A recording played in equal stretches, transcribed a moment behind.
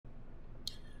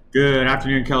Good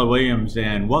afternoon, Keller Williams,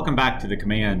 and welcome back to the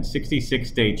Command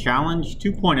 66-Day Challenge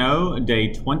 2.0,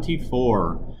 Day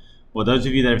 24. Well, those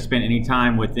of you that have spent any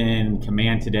time within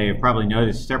Command today have probably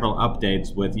noticed several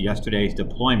updates with yesterday's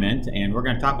deployment, and we're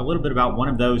going to talk a little bit about one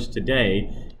of those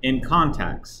today in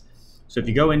contacts. So if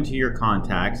you go into your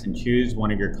contacts and choose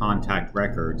one of your contact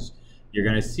records, you're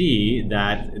going to see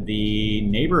that the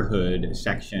neighborhood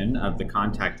section of the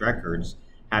contact records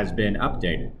has been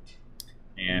updated.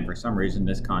 And for some reason,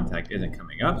 this contact isn't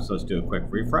coming up. So let's do a quick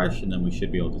refresh, and then we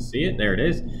should be able to see it. There it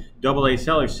is, AA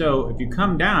seller. So if you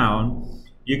come down,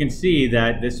 you can see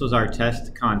that this was our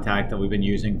test contact that we've been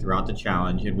using throughout the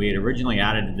challenge. And we had originally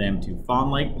added them to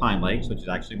Fawn Lake, Pine Lakes, which is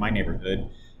actually my neighborhood,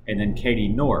 and then Katy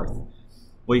North.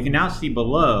 Well, you can now see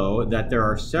below that there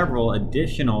are several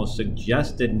additional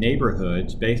suggested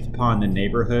neighborhoods based upon the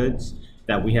neighborhoods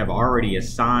that we have already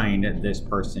assigned this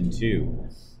person to.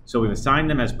 So we've assigned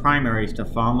them as primaries to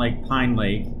Fawn Lake, Pine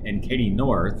Lake, and Katy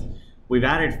North. We've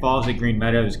added Falls at Green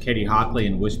Meadows, Katy Hockley,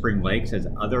 and Whispering Lakes as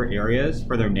other areas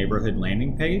for their neighborhood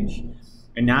landing page.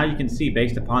 And now you can see,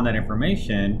 based upon that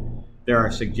information, there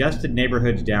are suggested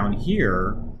neighborhoods down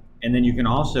here, and then you can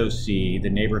also see the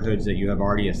neighborhoods that you have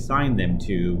already assigned them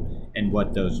to and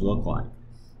what those look like.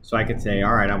 So I could say,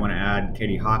 all right, I want to add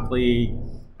Katy Hockley,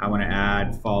 I want to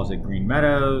add Falls at Green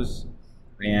Meadows,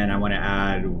 and I want to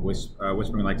add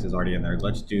Whispering Lakes is already in there.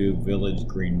 Let's do Village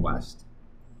Green West.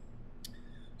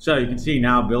 So you can see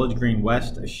now Village Green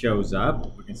West shows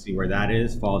up. We can see where that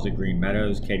is, Falls at Green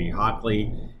Meadows, Katy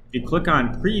Hockley. If you click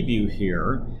on preview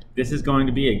here, this is going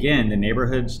to be, again, the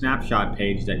neighborhood snapshot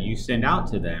page that you send out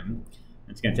to them.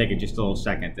 It's going to take it just a little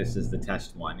second. This is the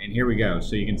test one. And here we go.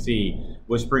 So you can see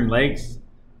Whispering Lakes,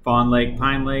 Fawn Lake,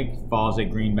 Pine Lake, Falls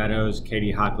at Green Meadows,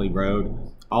 Katy Hockley Road.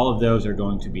 All of those are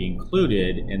going to be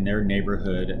included in their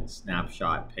neighborhood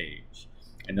snapshot page.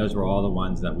 And those were all the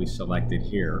ones that we selected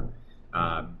here.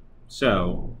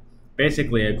 So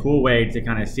basically a cool way to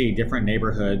kind of see different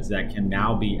neighborhoods that can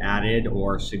now be added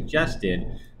or suggested.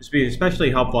 This would be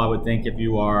especially helpful, I would think, if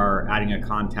you are adding a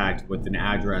contact with an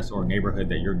address or neighborhood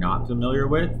that you're not familiar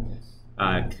with.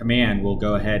 Command will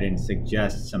go ahead and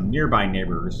suggest some nearby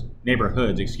neighborhoods,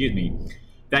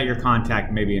 that your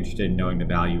contact may be interested in knowing the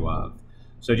value of.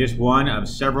 So just one of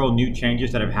several new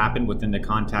changes that have happened within the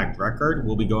contact record.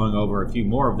 We'll be going over a few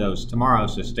more of those tomorrow,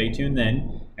 so stay tuned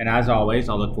then. And as always,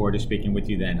 I'll look forward to speaking with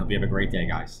you then. Hope you have a great day,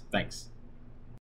 guys. Thanks.